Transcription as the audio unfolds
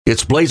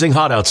It's blazing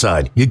hot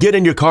outside. You get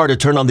in your car to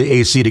turn on the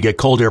AC to get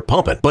cold air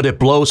pumping, but it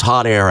blows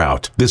hot air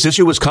out. This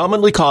issue is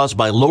commonly caused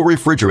by low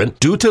refrigerant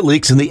due to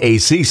leaks in the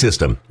AC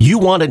system. You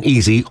want an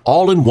easy,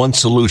 all-in-one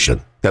solution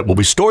that will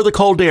restore the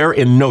cold air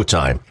in no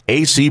time.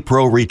 AC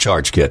Pro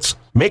Recharge Kits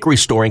make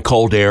restoring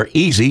cold air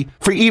easy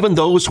for even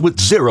those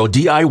with zero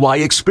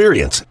DIY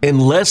experience in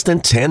less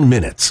than 10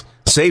 minutes.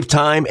 Save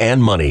time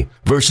and money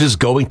versus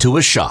going to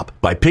a shop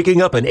by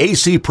picking up an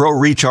AC Pro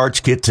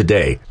Recharge Kit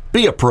today.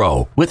 Be a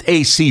pro with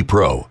AC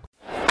Pro.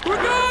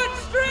 We're going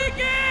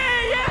streaky!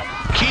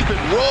 Yeah! Keep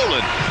it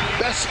rolling.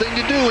 Best thing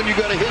to do when you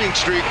got a hitting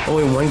streak.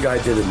 Only one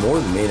guy did it more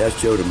than me, that's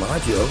Joe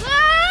DiMaggio.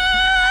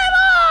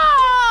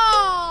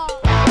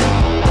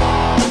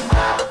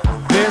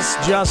 This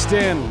just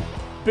in.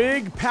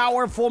 Big,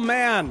 powerful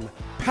man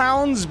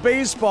pounds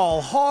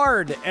baseball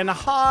hard and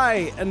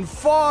high and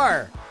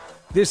far.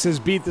 This is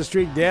Beat the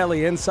Streak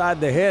Daily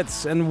Inside the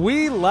Hits, and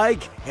we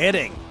like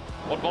hitting.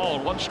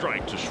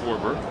 1-1 to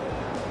Schwarber.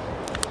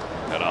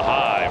 And a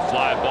high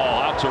fly ball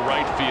out to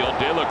right field.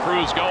 De La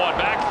Cruz going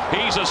back.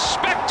 He's a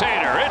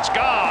spectator. It's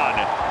gone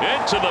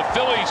into the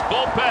Phillies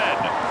bullpen.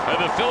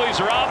 And the Phillies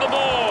are on the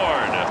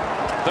board.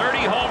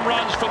 30 home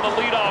runs from the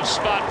leadoff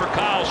spot for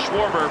Kyle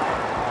Schwarber.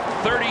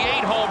 38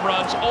 home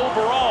runs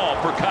overall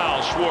for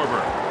Kyle Schwarber.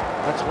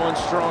 That's one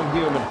strong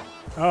human.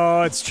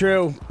 Oh, it's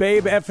true.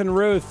 Babe effing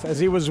Ruth, as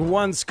he was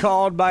once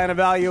called by an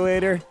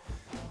evaluator.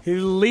 He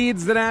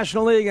leads the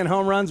National League in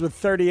home runs with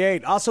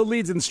 38. Also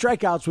leads in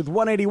strikeouts with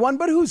 181,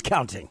 but who's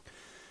counting?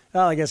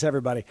 Well, I guess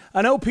everybody.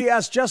 An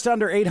OPS just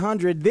under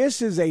 800.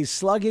 This is a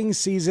slugging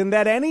season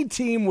that any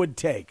team would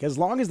take, as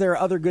long as there are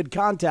other good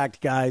contact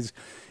guys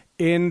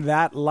in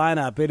that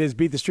lineup. It is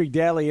Beat the Streak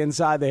Daily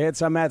Inside the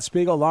Hits. I'm Matt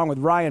Spiegel along with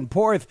Ryan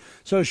Porth.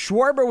 So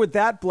Schwarber with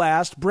that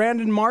blast,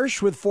 Brandon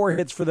Marsh with 4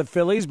 hits for the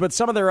Phillies, but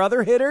some of their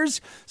other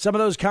hitters, some of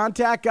those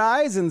contact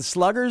guys and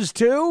sluggers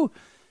too,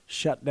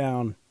 shut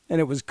down. And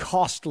it was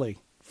costly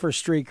for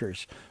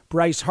streakers.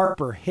 Bryce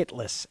Harper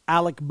hitless,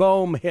 Alec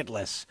Boehm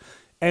hitless.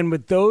 And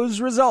with those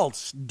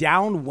results,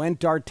 down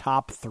went our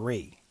top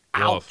 3.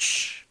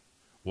 Ouch.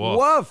 Woof.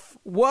 Woof,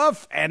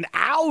 woof, and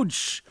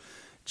ouch.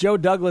 Joe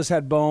Douglas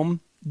had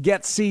Boehm.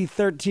 Getsy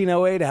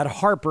 1308 had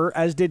Harper,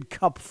 as did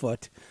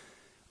Cupfoot.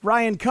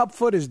 Ryan,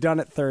 Cupfoot is done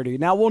at 30.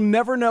 Now, we'll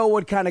never know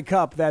what kind of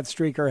cup that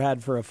streaker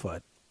had for a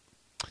foot.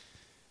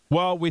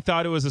 Well, we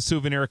thought it was a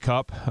souvenir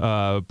cup,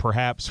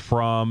 perhaps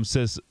from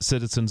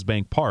Citizens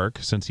Bank Park,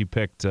 since he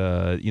picked,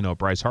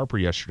 Bryce Harper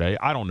yesterday.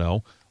 I don't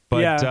know.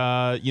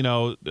 But,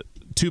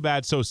 too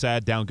bad, so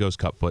sad. Down goes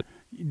Cupfoot.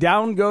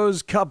 Down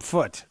goes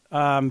Cupfoot.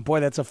 Boy,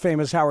 that's a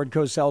famous Howard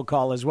Cosell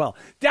call as well.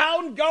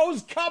 Down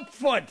goes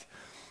Cupfoot.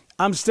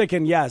 I'm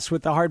sticking, yes,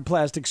 with the hard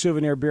plastic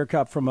souvenir beer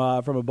cup from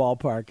a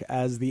ballpark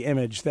as the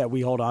image that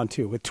we hold on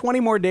to. With 20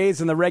 more days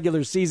in the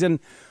regular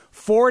season,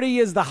 40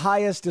 is the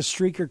highest a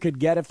streaker could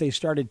get if they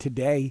started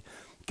today.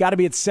 Got to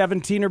be at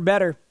 17 or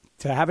better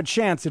to have a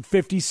chance at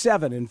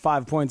 57 and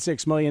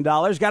 $5.6 million.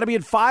 Got to be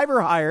at 5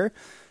 or higher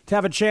to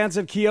have a chance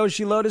at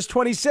Kiyoshi Loda's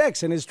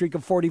 26 and his streak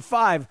of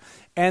 45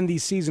 and the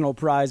seasonal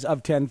prize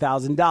of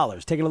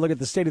 $10,000. Taking a look at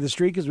the state of the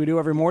streak as we do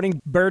every morning.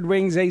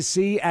 Birdwings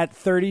AC at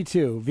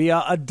 32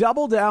 via a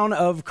double down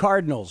of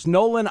Cardinals,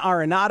 Nolan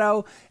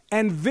Arenado,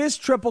 and this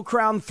Triple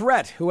Crown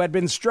threat who had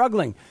been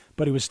struggling,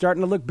 but he was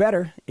starting to look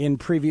better in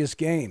previous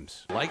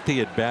games. Like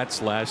the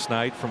at-bats last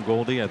night from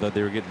Goldie. I thought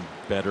they were getting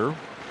better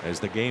as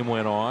the game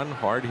went on.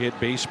 Hard hit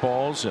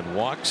baseballs and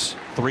walks.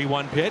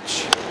 3-1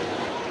 pitch.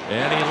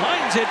 And he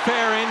lines it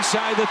fair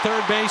inside the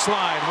third base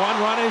line.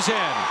 1 run is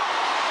in.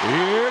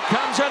 Here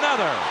comes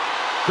another.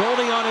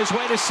 Goldie on his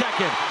way to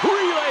second.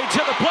 Relay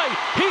to the plate.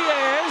 He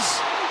is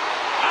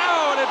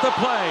out at the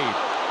plate.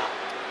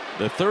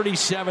 The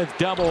 37th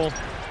double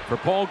for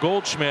Paul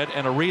Goldschmidt,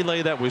 and a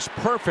relay that was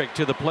perfect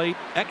to the plate,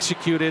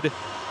 executed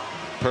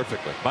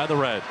perfectly by the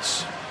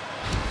Reds.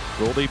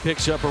 Goldie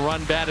picks up a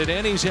run batted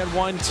in. He's at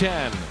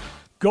 110.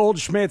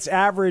 Goldschmidt's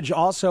average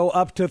also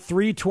up to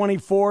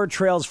 324,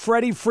 trails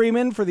Freddie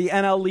Freeman for the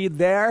NL lead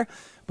there,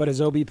 but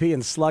his OBP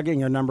and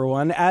slugging are number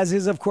 1, as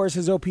is, of course,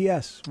 his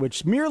OPS,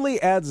 which merely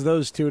adds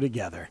those two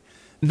together.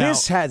 Now,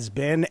 this has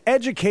been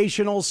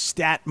educational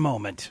stat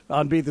moment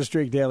on Beat the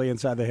Streak Daily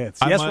Inside the Hits.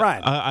 Yes,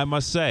 Ryan? I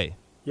must say.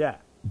 Yeah.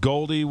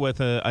 Goldie with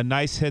a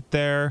nice hit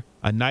there,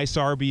 a nice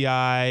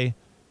RBI,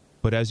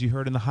 but as you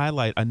heard in the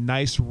highlight, a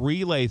nice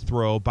relay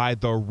throw by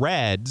the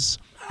Reds.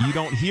 You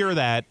don't hear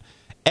that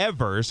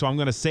ever, so I'm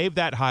going to save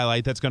that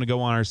highlight. That's going to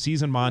go on our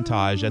season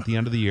montage at the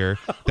end of the year,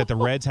 that the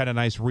Reds had a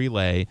nice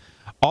relay.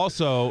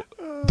 Also,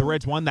 the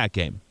Reds won that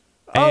game.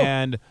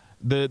 And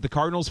the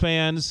Cardinals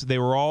fans, they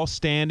were all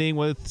standing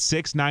with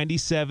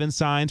 697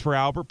 signs for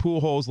Albert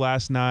Pujols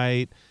last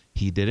night.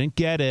 He didn't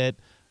get it.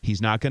 He's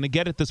not going to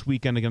get it this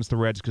weekend against the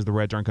Reds because the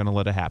Reds aren't going to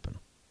let it happen.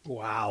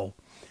 Wow.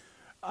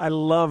 I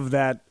love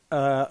that.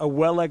 A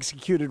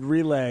well-executed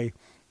relay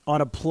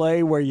on a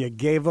play where you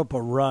gave up a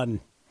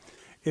run.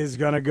 is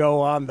going to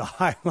go on the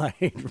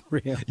highlight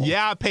reel.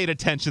 Yeah, I paid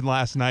attention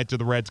last night to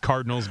the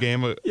Reds-Cardinals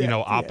game,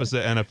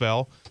 opposite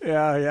NFL.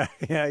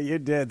 Yeah, you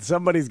did.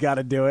 Somebody's got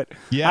to do it.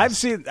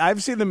 Yes.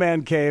 I've seen the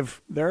man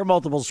cave. There are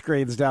multiple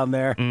screens down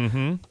there.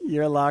 Mm-hmm.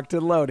 You're locked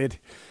and loaded.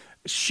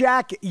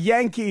 Shaq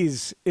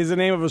Yankees is the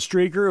name of a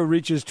streaker who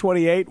reaches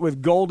 28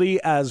 with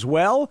Goldie as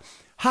well.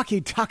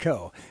 Hockey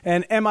Taco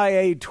and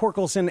MIA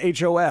Torkelson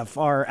HOF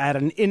are at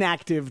an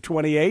inactive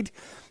 28.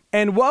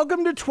 And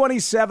welcome to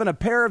 27, a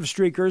pair of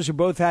streakers who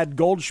both had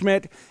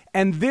Goldschmidt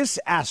and this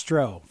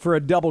Astro for a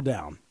double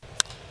down.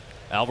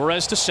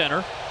 Alvarez to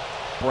center.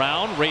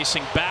 Brown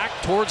racing back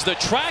towards the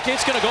track.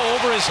 It's going to go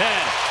over his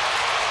head.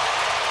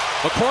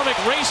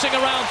 McCormick racing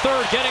around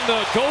third, getting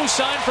the go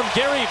sign from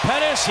Gary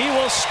Pettis. He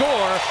will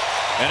score.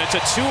 And it's a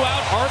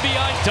 2-out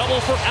RBI double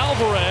for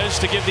Alvarez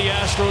to give the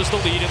Astros the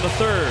lead in the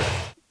third.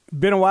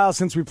 Been a while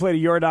since we played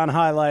a Jordan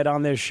highlight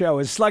on this show.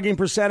 His slugging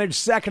percentage,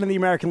 second in the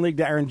American League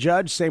to Aaron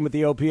Judge. Same with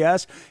the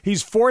OPS.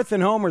 He's fourth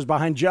in homers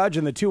behind Judge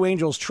and the two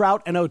Angels,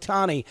 Trout and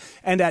Ohtani.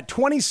 And at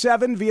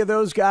 27, via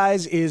those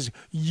guys, is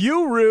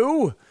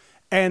Uru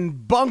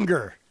and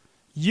Bunger.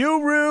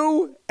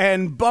 Uru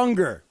and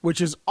Bunger, which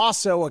is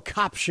also a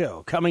cop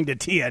show coming to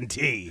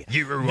TNT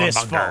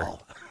this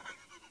fall.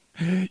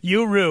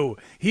 Uru,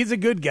 he's a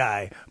good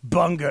guy.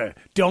 Bunger,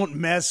 don't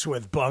mess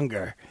with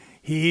Bunger.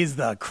 He's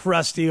the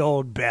crusty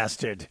old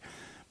bastard,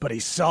 but he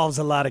solves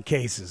a lot of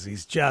cases.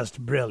 He's just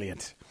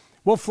brilliant.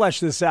 We'll flesh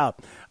this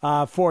out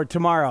for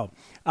tomorrow.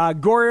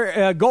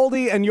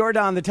 Goldie and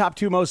Jordan, the top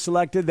two most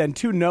selected, then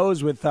two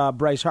no's with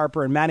Bryce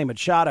Harper and Manny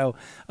Machado,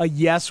 a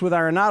yes with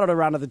Arenado to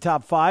round out the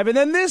top five, and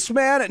then this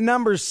man at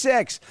number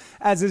 6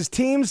 as his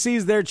team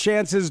sees their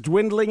chances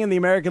dwindling in the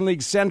American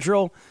League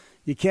Central.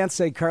 You can't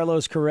say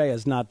Carlos Correa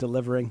is not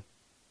delivering.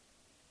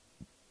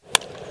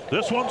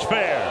 This one's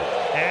fair,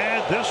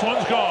 and this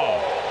one's gone.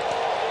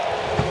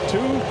 2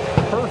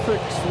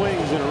 perfect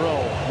swings in a row.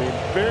 I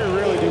mean, very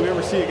rarely do we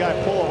ever see a guy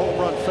pull a home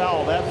run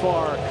foul that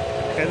far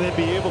and then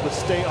be able to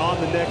stay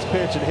on the next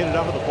pitch and hit it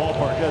out of the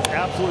ballpark. That's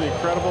absolutely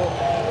incredible,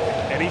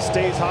 and he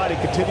stays hot. He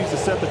continues to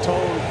set the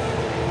tone.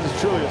 He's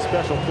truly a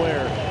special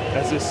player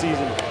as this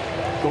season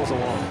goes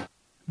along.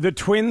 The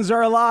Twins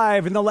are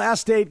alive. In the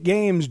last 8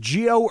 games,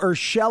 Gio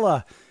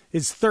Urshela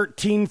is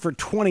 13 for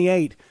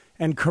 28,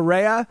 and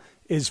Correa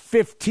is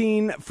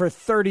 15 for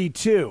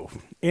 32.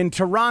 In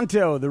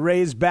Toronto, the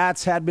Rays'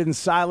 bats had been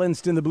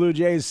silenced in the Blue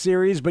Jays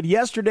series, but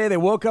yesterday they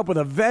woke up with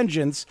a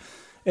vengeance,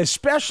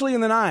 especially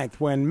in the 9th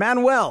when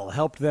Manuel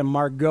helped them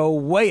Margot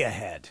way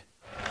ahead.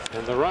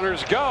 And the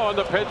runners go, and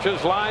the pitch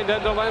is lined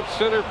into left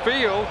center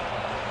field.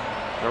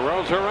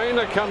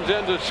 Rosarena comes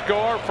in to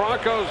score.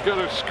 Franco's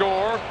going to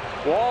score.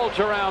 Wall's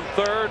around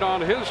third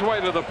on his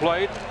way to the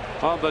plate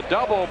on the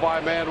double by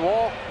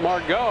Manuel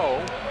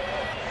Margot.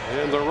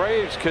 And the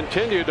Rays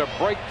continue to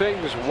break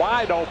things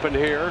wide open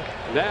here.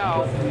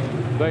 Now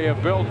they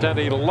have built an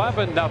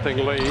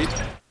 11-0 lead.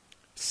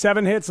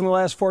 7 hits in the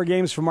last 4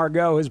 games for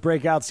Margot. His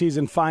breakout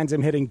season finds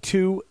him hitting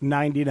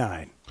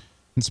 .299.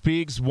 And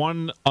Speaks,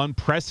 one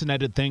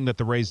unprecedented thing that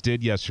the Rays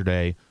did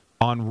yesterday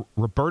on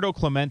Roberto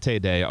Clemente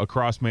Day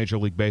across Major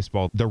League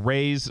Baseball, the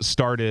Rays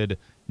started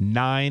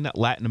 9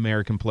 Latin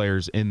American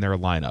players in their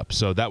lineup.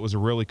 So that was a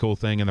really cool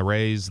thing. And the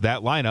Rays,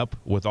 that lineup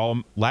with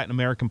all Latin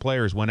American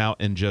players, went out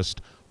and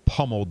just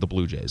pummeled the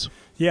Blue Jays.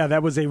 Yeah,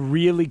 that was a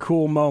really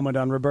cool moment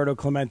on Roberto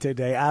Clemente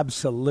Day.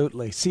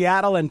 Absolutely.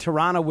 Seattle and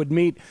Toronto would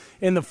meet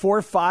in the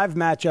 4-5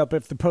 matchup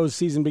if the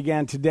postseason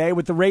began today,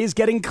 with the Rays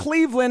getting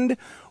Cleveland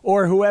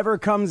or whoever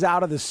comes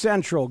out of the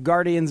Central.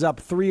 Guardians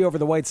up 3 over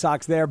the White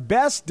Sox there.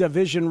 Best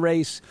division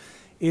race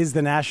is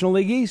the National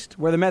League East,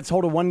 where the Mets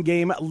hold a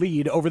 1-game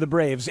lead over the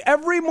Braves.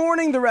 Every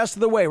morning the rest of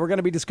the way, we're going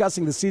to be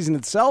discussing the season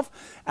itself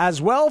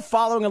as well,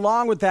 following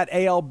along with that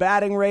AL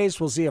batting race.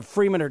 We'll see if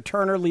Freeman or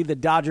Turner lead the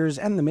Dodgers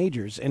and the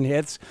majors in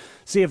hits.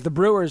 See if the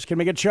Brewers can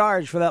make a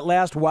charge for that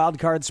last wild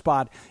card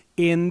spot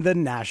in the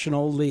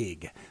National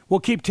League. We'll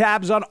keep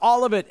tabs on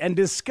all of it and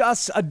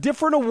discuss a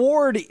different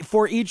award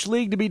for each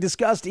league to be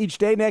discussed each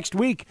day next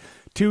week,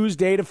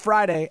 Tuesday to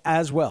Friday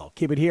as well.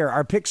 Keep it here.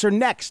 Our picks are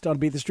next on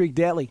Beat the Streak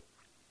Daily.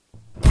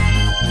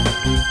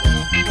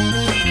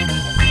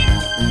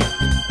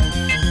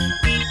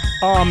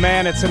 Oh,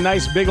 man, it's a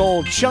nice big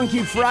old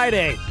chunky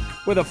Friday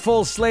with a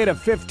full slate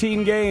of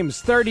 15 games,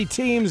 30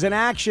 teams in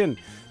action.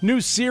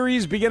 New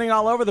series beginning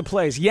all over the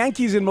place.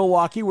 Yankees in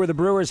Milwaukee, where the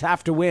Brewers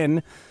have to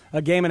win.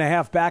 A game and a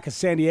half back of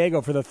San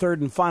Diego for the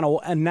third and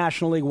final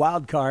National League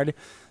wild card.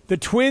 The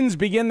Twins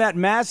begin that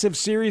massive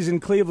series in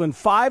Cleveland.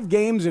 5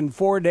 games in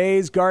 4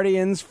 days.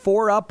 Guardians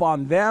 4 up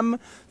on them,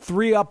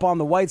 3 up on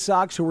the White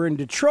Sox, who were in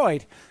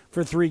Detroit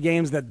for 3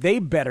 games that they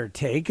better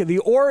take. The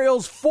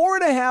Orioles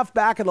 4.5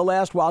 back in the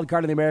last wild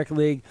card in the American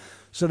League.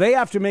 So they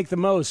have to make the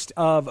most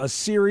of a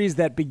series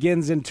that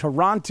begins in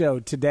Toronto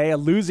today, a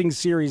losing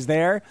series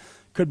there.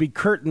 Could be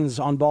curtains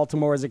on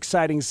Baltimore's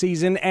exciting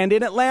season. And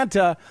in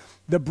Atlanta,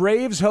 the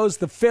Braves host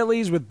the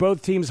Phillies, with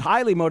both teams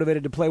highly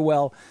motivated to play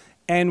well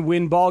and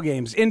win ball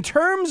games. In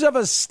terms of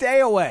a stay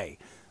away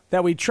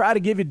that we try to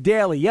give you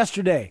daily,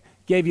 yesterday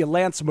gave you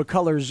Lance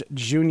McCullers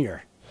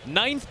Jr.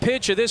 Ninth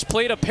pitch of this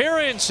plate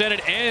appearance, and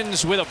it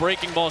ends with a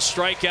breaking ball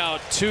strikeout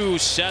to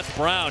Seth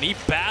Brown. He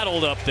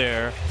battled up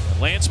there.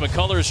 Lance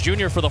McCullers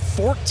Jr. for the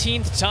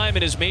 14th time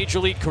in his major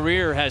league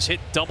career has hit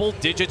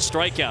double-digit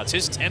strikeouts,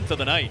 his 10th of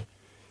the night.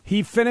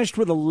 He finished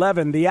with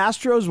 11. The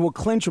Astros will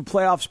clinch a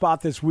playoff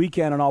spot this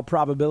weekend in all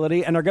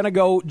probability, and are going to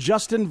go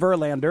Justin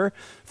Verlander,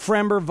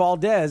 Framber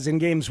Valdez in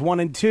games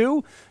 1 and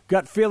 2.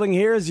 Gut feeling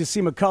here is you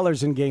see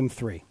McCullers in game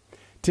 3.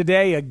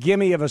 Today, a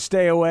gimme of a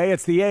stay away.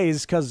 It's the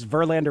A's because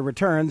Verlander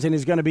returns, and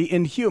he's going to be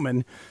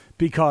inhuman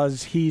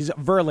because he's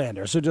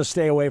Verlander. So just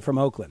stay away from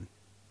Oakland.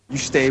 You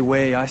stay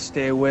away, I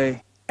stay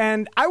away.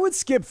 And I would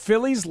skip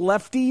Phillies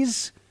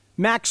lefties.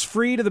 Max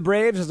Fried of the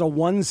Braves has a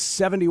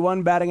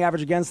 171 batting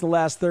average against the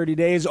last 30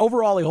 days.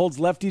 Overall, he holds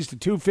lefties to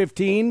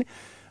 215.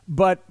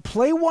 But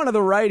play one of the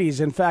righties.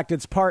 In fact,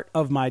 it's part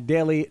of my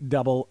daily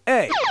double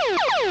A.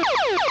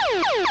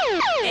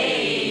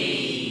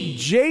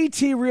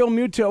 JT Real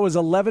Muto is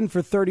 11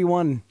 for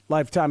 31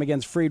 lifetime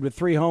against Fried with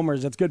 3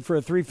 homers. That's good for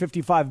a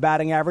 355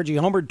 batting average. He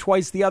homered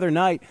twice the other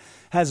night,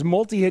 has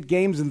multi-hit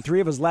games in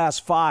 3 of his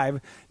last 5.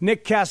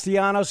 Nick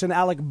Castellanos and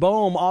Alec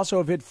Boehm also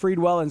have hit Fried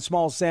well in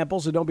small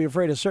samples, so don't be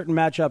afraid of certain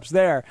matchups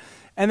there.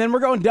 And then we're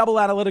going double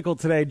analytical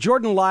today.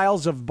 Jordan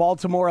Lyles of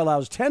Baltimore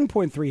allows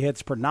 10.3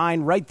 hits per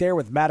 9, right there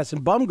with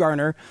Madison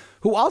Bumgarner,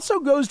 who also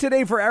goes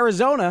today for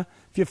Arizona.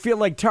 If you feel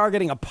like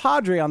targeting a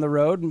Padre on the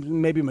road,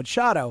 maybe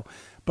Machado.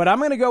 But I'm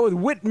going to go with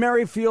Whit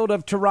Merrifield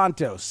of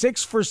Toronto.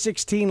 6 for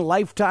 16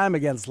 lifetime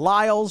against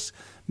Lyles,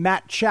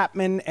 Matt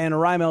Chapman, and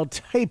Raimel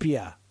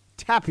Tapia.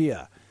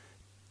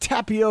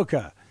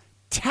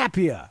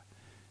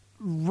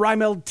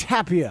 Raimel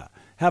Tapia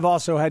have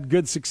also had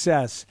good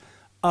success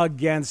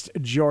against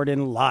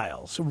Jordan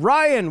Lyles.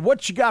 Ryan,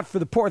 what you got for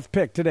the 4th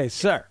pick today,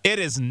 sir? It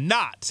is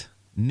not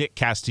Nick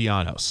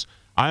Castellanos.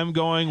 I'm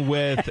going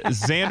with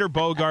Xander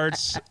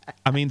Bogaerts.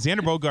 I mean,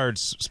 Xander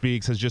Bogaerts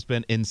speaks has just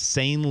been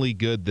insanely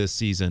good this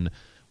season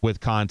with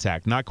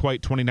contact. Not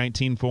quite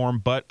 2019 form,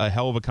 but a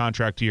hell of a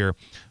contract year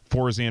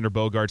for Xander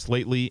Bogaerts.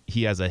 Lately,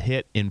 he has a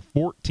hit in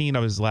 14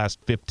 of his last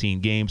 15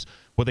 games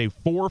with a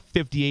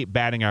 458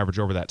 batting average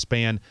over that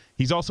span.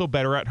 He's also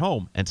better at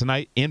home. And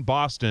tonight in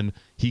Boston,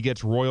 he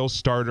gets Royals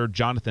starter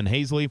Jonathan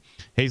Hazley.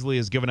 Hazley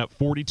has given up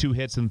 42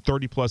 hits in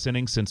 30-plus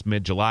innings since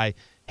mid-July.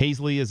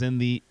 Hazley is in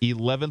the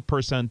 11th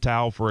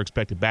percentile for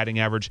expected batting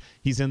average.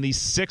 He's in the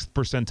 6th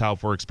percentile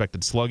for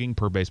expected slugging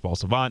per Baseball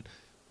Savant.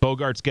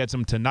 Bogaerts gets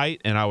him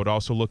tonight, and I would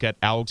also look at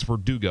Alex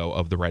Verdugo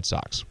of the Red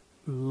Sox.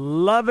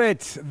 Love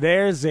it.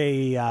 There's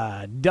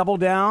a double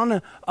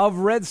down of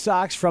Red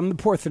Sox from the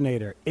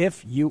Porthinator,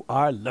 if you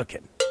are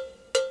looking.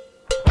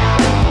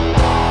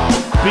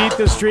 Beat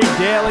the Streak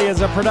Daily is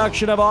a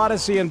production of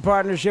Odyssey in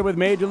partnership with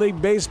Major League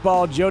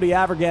Baseball. Jody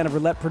Avergan of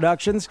Roulette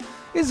Productions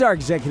is our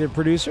executive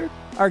producer.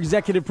 Our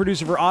executive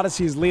producer for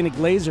Odyssey is Lena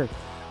Glazer.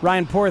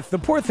 Ryan Porth, the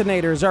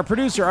Porthinator, is our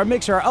producer, our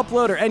mixer, our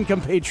uploader, and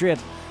compatriot.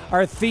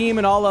 Our theme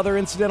and all other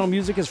incidental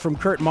music is from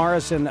Kurt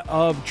Morrison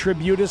of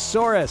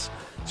Tributosaurus.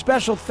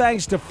 Special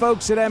thanks to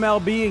folks at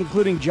MLB,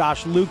 including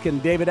Josh Lukin,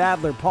 David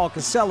Adler, Paul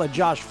Casella,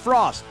 Josh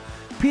Frost,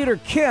 Peter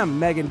Kim,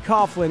 Megan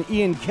Coughlin,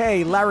 Ian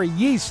Kay, Larry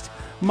Yeast,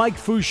 Mike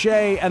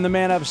Fouché, and the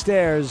man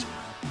upstairs,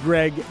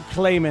 Greg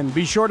Clayman.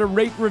 Be sure to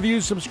rate,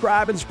 review,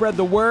 subscribe, and spread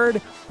the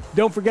word.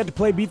 Don't forget to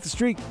play Beat the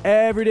Streak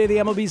every day of the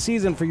MLB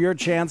season for your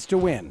chance to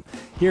win.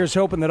 Here's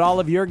hoping that all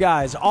of your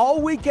guys,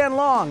 all weekend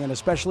long, and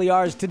especially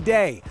ours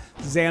today,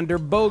 Xander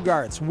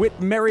Bogaerts,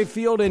 Whit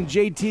Merrifield, and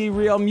JT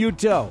Real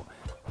Muto,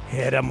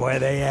 hit them where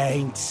they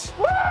ain't.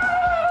 Woo!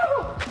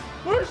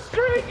 We're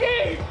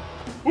streaking!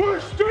 We're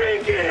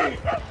streaking!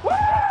 Woo!